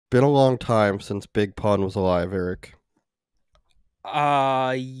been a long time since Big Pun was alive, Eric.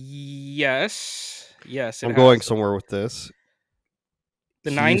 Yes, it I'm going has. somewhere with this.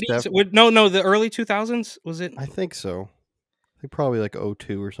 The He used to 90s? have, No, the early 2000s, was it? I think so. I think probably like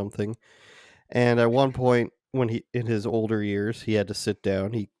 '02 or something. And at one point, when he in his older years, he had to sit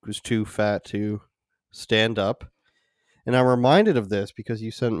down. He was too fat to stand up. And I'm reminded of this because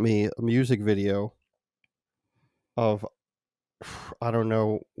you sent me a music video of I don't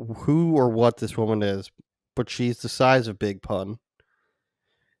know who or what this woman is, but she's the size of Big Pun.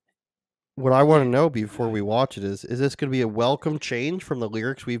 What I want Yeah. to know before we watch it is this going to be a welcome change from the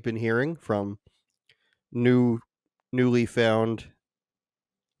lyrics we've been hearing from new newly found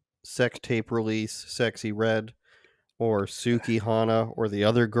sex tape release Sexy Red or Suki Hana or the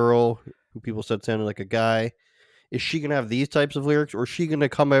other girl who people said sounded like a guy? Is she going to have these types of lyrics, or is she going to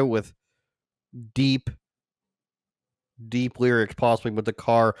come out with deep deep lyrics, possibly with the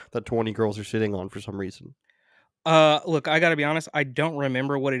car that 20 girls are sitting on for some reason? Look, I gotta be honest. I don't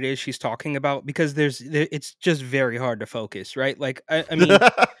remember what it is she's talking about because it's just very hard to focus, right? Like, I mean,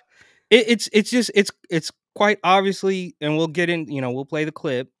 it's quite obviously, and we'll get in. We'll play the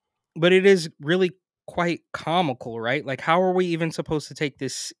clip, but it is really quite comical, right? Like, how are we even supposed to take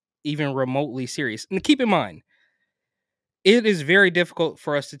this even remotely serious? And keep in mind, it is very difficult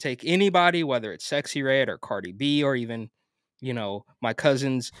for us to take anybody, whether it's Sexy Red or Cardi B or even, my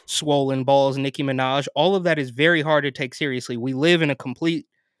cousin's swollen balls, Nicki Minaj. All of that is very hard to take seriously. We live in a complete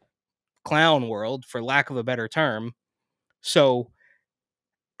clown world, for lack of a better term. So,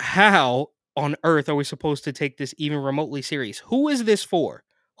 how on earth are we supposed to take this even remotely serious? Who is this for?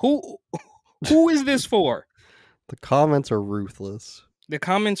 Who who is this for? The comments are ruthless. The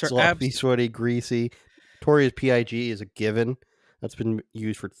comments are Sloppy, sweaty, greasy. Toria's PIG is a given. That's been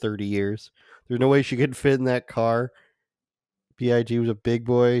used for 30 years. There's no way she could fit in that car. PIG was a big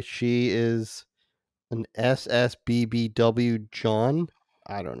boy. She is an SSBBW John.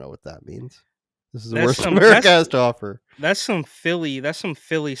 I don't know what that means. This is the worst America has to offer. That's some Philly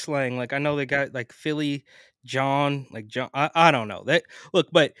slang. Like, I know they got like Philly John, like John. I don't know that. Look,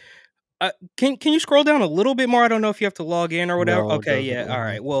 but can you scroll down a little bit more? I don't know if you have to log in or whatever. No, Okay, yeah, all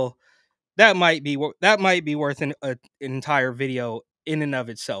right. Well, that might be worth an entire video in and of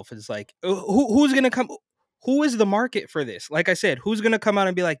itself. It's like, who's gonna come? Who is the market for this? Like I said, who's gonna come out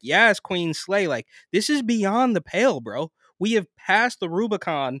and be like, yes, Queen Slay? Like, this is beyond the pale, bro. We have passed the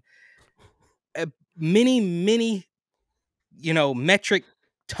Rubicon many, metric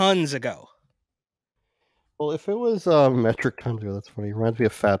tons ago. Well, if it was metric tons ago, that's funny. It reminds me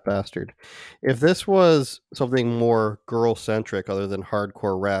of Fat Bastard. If this was something more girl-centric other than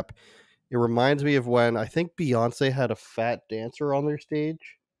hardcore rap, it reminds me of when I think Beyonce had a fat dancer on their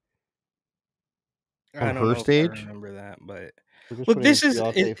stage. I don't know if I remember that, but look, this is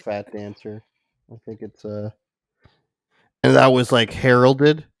Beyonce fat dancer. I think it's and that was like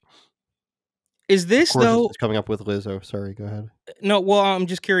heralded. Is this though? It's coming up with Lizzo. Sorry, go ahead. No, well, I'm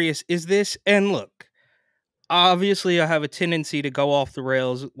just curious. Is this? And look, obviously, I have a tendency to go off the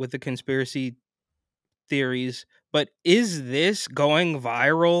rails with the conspiracy theories, but is this going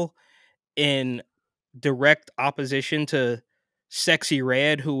viral in direct opposition to Sexy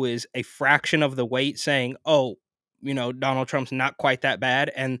Red, who is a fraction of the weight, saying, "Oh, Donald Trump's not quite that bad,"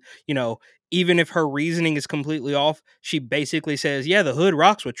 and even if her reasoning is completely off, she basically says, "Yeah, the hood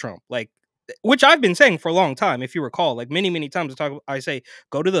rocks with Trump," like. Which I've been saying for a long time, if you recall, like many times I say,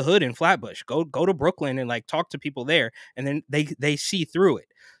 go to the hood in Flatbush, go to Brooklyn and like talk to people there, and then they see through it.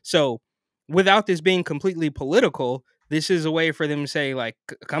 So without this being completely political, this is a way for them to say, like,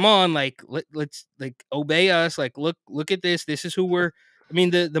 come on, like let's like obey us, like look at this. This is who we're. I mean,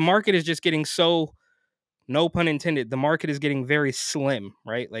 the market is just getting so, no pun intended, the market is getting very slim,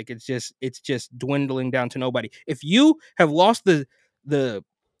 right? Like it's just dwindling down to nobody. If you have lost the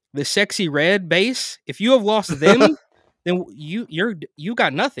Sexy Red base, if you have lost them, then you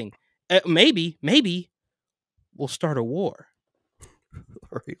got nothing. Maybe we'll start a war.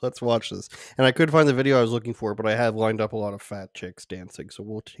 All right, let's watch this. And I couldn't find the video I was looking for, but I have lined up a lot of fat chicks dancing, so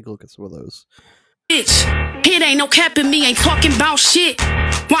we'll take a look at some of those. Bitch, it ain't no capping me, ain't talking about shit.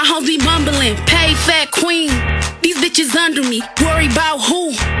 Why hoes be mumbling? Pay fat queen. These bitches under me, worry about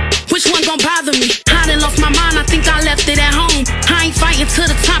who? Which one gon' bother me? I done lost my mind, I think I left it at home. I ain't fighting to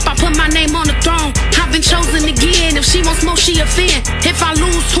the top, I put my name on the throne. I've been chosen again, if she wants more, she a fan. If I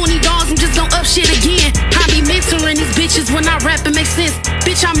lose $20, I'm just gon' up shit again. I be mentoring these bitches when I rap, it makes sense.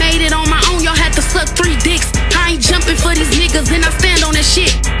 Bitch, I made it on my own, y'all had to suck 3 dicks. I ain't jumping for these niggas, and I stand on that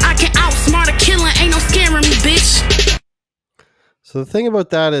shit. I can outsmart a killer, ain't no scaring me, bitch. So the thing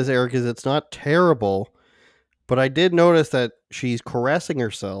about that is, Eric, is it's not terrible, But I did notice that she's caressing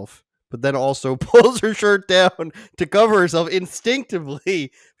herself, but then also pulls her shirt down to cover herself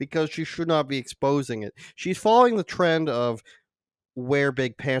instinctively because she should not be exposing it. She's following the trend of wear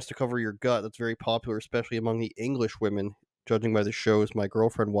big pants to cover your gut. That's very popular, especially among the English women, judging by the shows my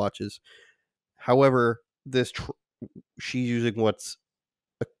girlfriend watches. However, she's using what's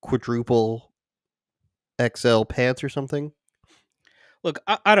a quadruple XL pants or something. Look,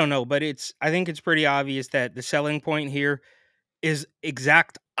 I don't know, but I think it's pretty obvious that the selling point here is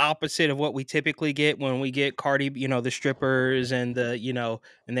exact opposite of what we typically get when we get Cardi, the strippers and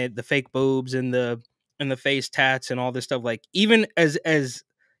and the fake boobs and the face tats and all this stuff. Like, even as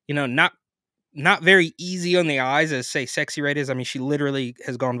not very easy on the eyes as, say, Sexy Red is. I mean, she literally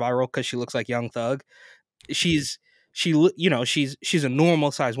has gone viral because she looks like Young Thug. She's she's a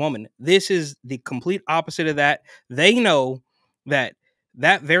normal sized woman. This is the complete opposite of that. They know that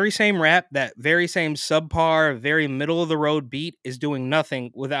that very same rap, that very same subpar, very middle of the road beat is doing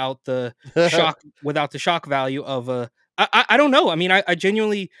nothing without the shock value of a. I don't know. I mean, I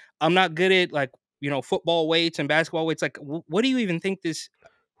genuinely, I'm not good at, like, football weights and basketball weights. Like, what do you even think this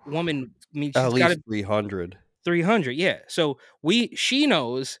woman? I mean, At she's got least 300. 300. Yeah. So she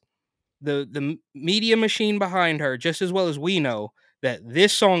knows the media machine behind her just as well as we know that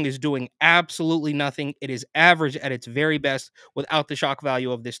this song is doing absolutely nothing. It is average at its very best without the shock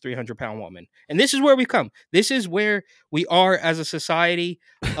value of this 300-pound woman. And this is where we come. This is where we are as a society.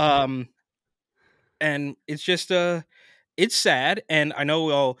 And it's just it's sad. And I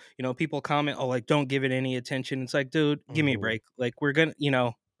know, people comment, oh, like, don't give it any attention. It's like, dude, give me a break. Like, we're gonna,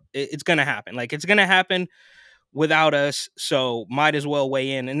 it's gonna happen. Like, it's gonna happen without us, so might as well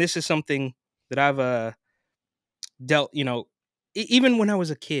weigh in. And this is something that I've dealt, even when I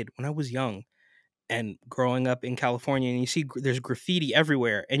was a kid, when I was young and growing up in California, and you see there's graffiti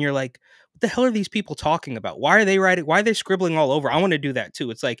everywhere, and you're like, what the hell are these people talking about? Why are they writing? Why are they scribbling all over? I want to do that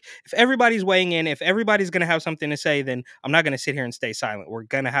too. It's like, if everybody's weighing in, if everybody's going to have something to say, then I'm not going to sit here and stay silent. We're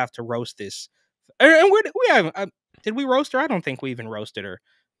going to have to roast this. And we have, did we roast her? I don't think we even roasted her.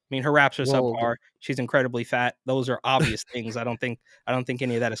 I mean, her raps are Well, subpar. She's incredibly fat. Those are obvious things. I don't think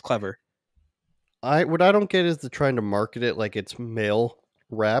any of that is clever. what I don't get is the trying to market it like it's male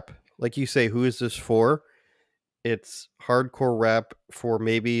rap. Like you say, who is this for? It's hardcore rap for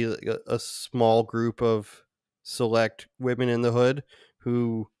maybe a small group of select women in the hood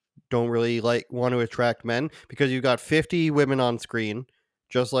who don't really want to attract men, because you've got 50 women on screen,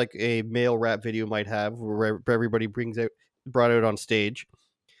 just like a male rap video might have, where everybody brought out on stage,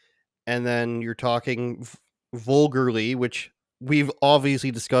 and then you're talking vulgarly, which we've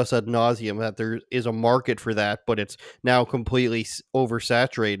obviously discussed ad nauseum that there is a market for that, but it's now completely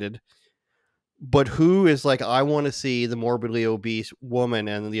oversaturated. But who is like, I want to see the morbidly obese woman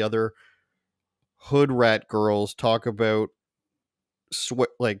and the other hood rat girls talk about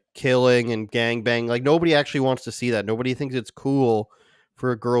like killing and gangbang? Like, nobody actually wants to see that. Nobody thinks it's cool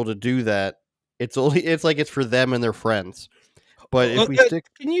for a girl to do that. It's like it's for them and their friends. But if we stick,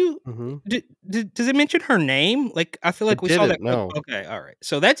 Can you? Mhm. Does it mention her name? Like, I feel like It we saw that didn't. clip. No, Okay, all right.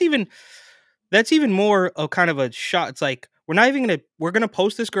 So that's even more of kind of a shot. It's like, we're gonna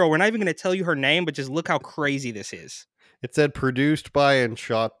post this girl. We're not even gonna tell you her name, but just look how crazy this is. it said produced by and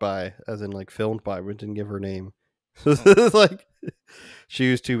shot by, as in like filmed by, but it didn't give her name. Oh. It's like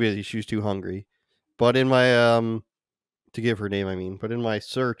she was too busy. She was too hungry. But in my to give her name, I mean, but in my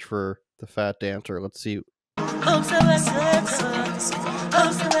search for the fat dancer, let's see. I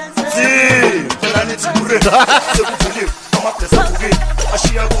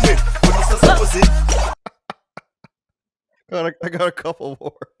got a couple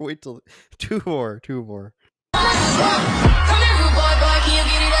more. Wait till two more. Come here, rude boy, boy, can you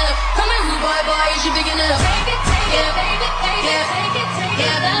get it up? Come here, rude boy, boy, is you big enough? Take it, yeah, take it,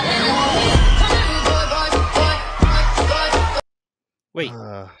 yeah, that little. Come here, rude boy, boy, boy. Wait,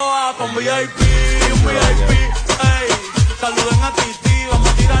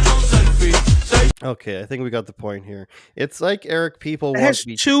 Okay, I think we got the point here. It's like, Eric, people it want has to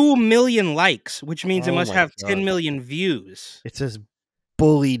be. 2 million likes, which means it Oh must my have God. 10 million views. It says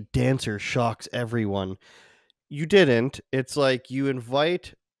bully dancer shocks everyone. You didn't. It's like you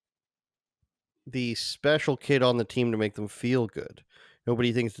invite the special kid on the team to make them feel good.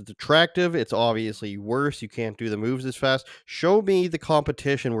 Nobody thinks it's attractive. It's obviously worse. You can't do the moves as fast. Show me the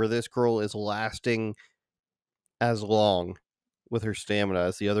competition where this girl is lasting as long with her stamina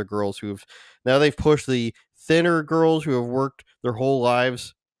as the other girls they've pushed the thinner girls who have worked their whole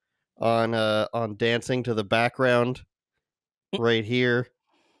lives on dancing to the background right here.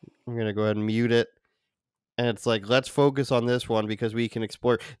 I'm gonna go ahead and mute it. And it's like, let's focus on this one because we can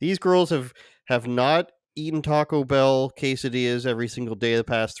explore. These girls have not eaten Taco Bell quesadillas every single day the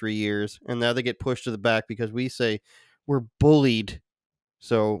past 3 years, and now they get pushed to the back because we say we're bullied.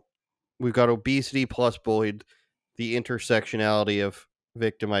 So we've got obesity plus bullied. The intersectionality of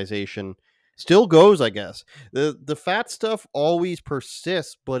victimization still goes, I guess. The fat stuff always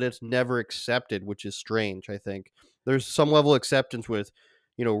persists, but it's never accepted, which is strange, I think. There's some level of acceptance with,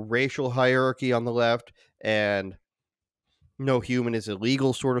 racial hierarchy on the left and no human is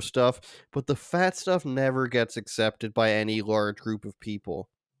illegal sort of stuff, but the fat stuff never gets accepted by any large group of people.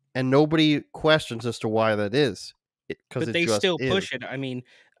 And nobody questions as to why that is. Because But it they just still is. push it. I mean,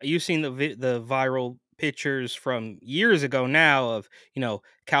 you've seen the viral pictures from years ago now of,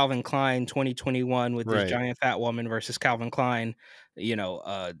 Calvin Klein 2021 with this Right. giant fat woman versus Calvin Klein,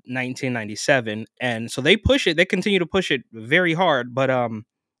 1997. And so they push it, they continue to push it very hard, but I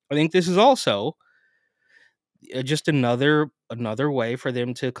think this is also just another way for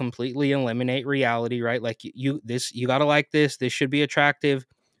them to completely eliminate reality, right? Like you got to like this should be attractive.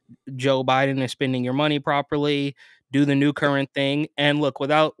 Joe Biden is spending your money properly, do the new current thing, and look,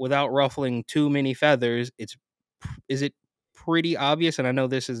 without ruffling too many feathers, is it pretty obvious? And I know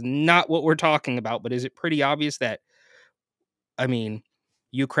this is not what we're talking about, but is it pretty obvious that, I mean,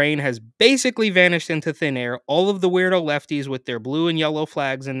 Ukraine has basically vanished into thin air. All of the weirdo lefties with their blue and yellow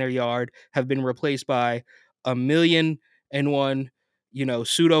flags in their yard have been replaced by a million and one,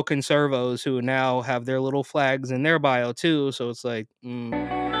 pseudo conservos who now have their little flags in their bio too. So it's like, Turn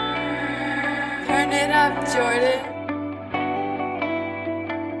it up, Jordan.